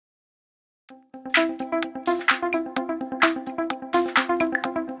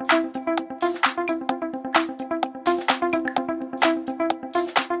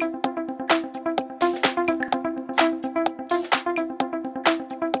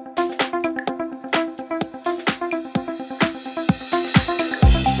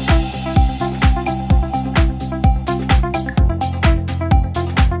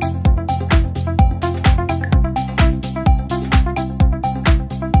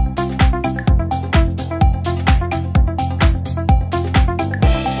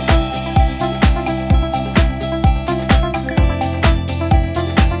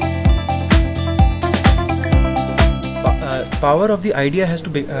Power of the idea has to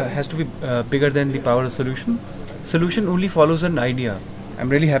be bigger than the power of solution. Solution only follows an idea. I'm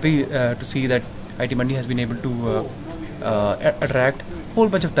really happy to see that IIT Mandi has been able to attract a whole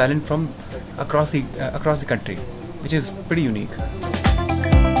bunch of talent from across the country, which is pretty unique.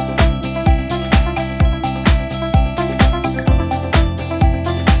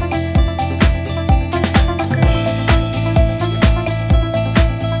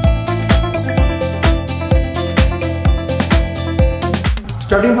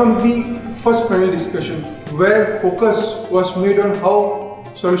 Starting from the first panel discussion, where focus was made on how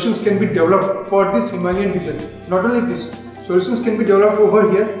solutions can be developed for this Himalayan region. Not only this, solutions can be developed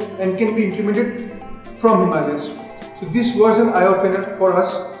over here and can be implemented from Himalayas. So this was an eye-opener for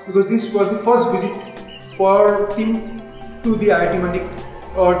us because this was the first visit for team to the IIT Mandi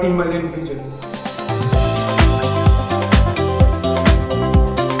or the Himalayan region.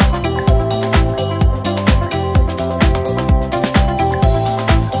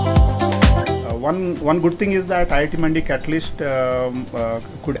 One good thing is that IIT Mandi Catalyst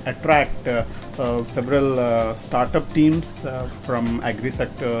could attract several startup teams from agri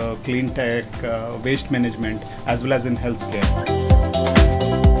sector, clean tech, waste management, as well as in healthcare.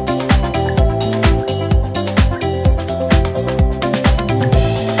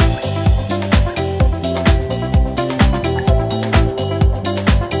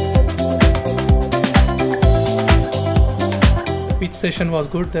 Each session was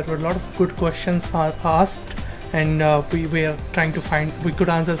good. There were a lot of good questions asked, and we were trying to find. We could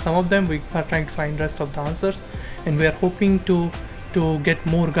answer some of them. We are trying to find rest of the answers, and we are hoping to get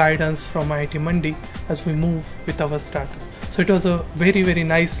more guidance from IIT Mandi as we move with our startup. So it was a very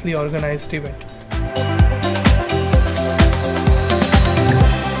nicely organized event.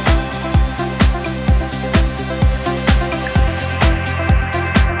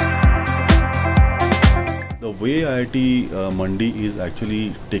 The way IIT Mandi is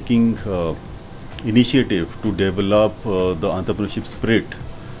actually taking initiative to develop the entrepreneurship spirit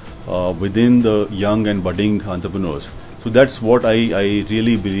within the young and budding entrepreneurs. So that's what I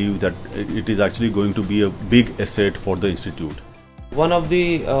really believe, that it is actually going to be a big asset for the institute. One of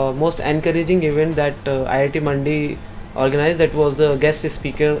the most encouraging event that IIT Mandi organized, that was the guest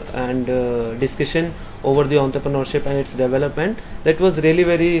speaker and discussion over the entrepreneurship and its development. That was really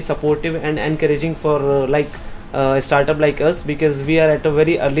very supportive and encouraging for a startup like us, because we are at a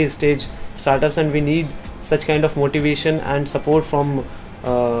very early stage startups and we need such kind of motivation and support from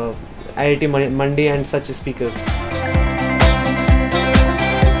IIT Mandi and such speakers.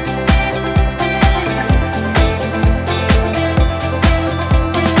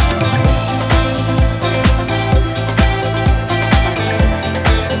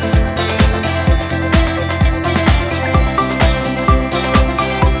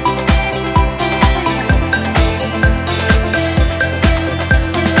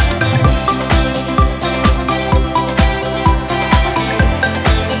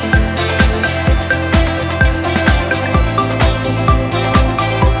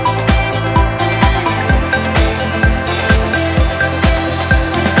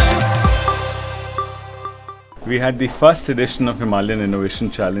 We had the first edition of Himalayan Innovation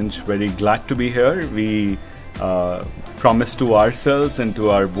Challenge. Very glad to be here. We promised to ourselves and to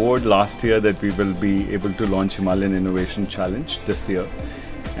our board last year that we will be able to launch Himalayan Innovation Challenge this year.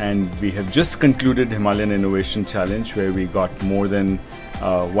 And we have just concluded Himalayan Innovation Challenge, where we got more than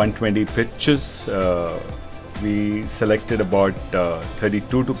 120 pitches. We selected about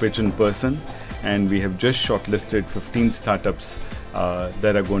 32 to pitch in person, and we have just shortlisted 15 startups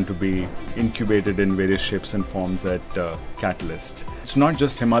that are going to be incubated in various shapes and forms at Catalyst. It's not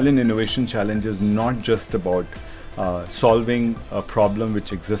just Himalayan Innovation Challenge is not just about solving a problem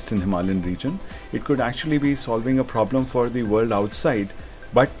which exists in Himalayan region. It could actually be solving a problem for the world outside,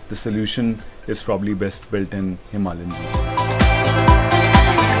 but the solution is probably best built in Himalayan region.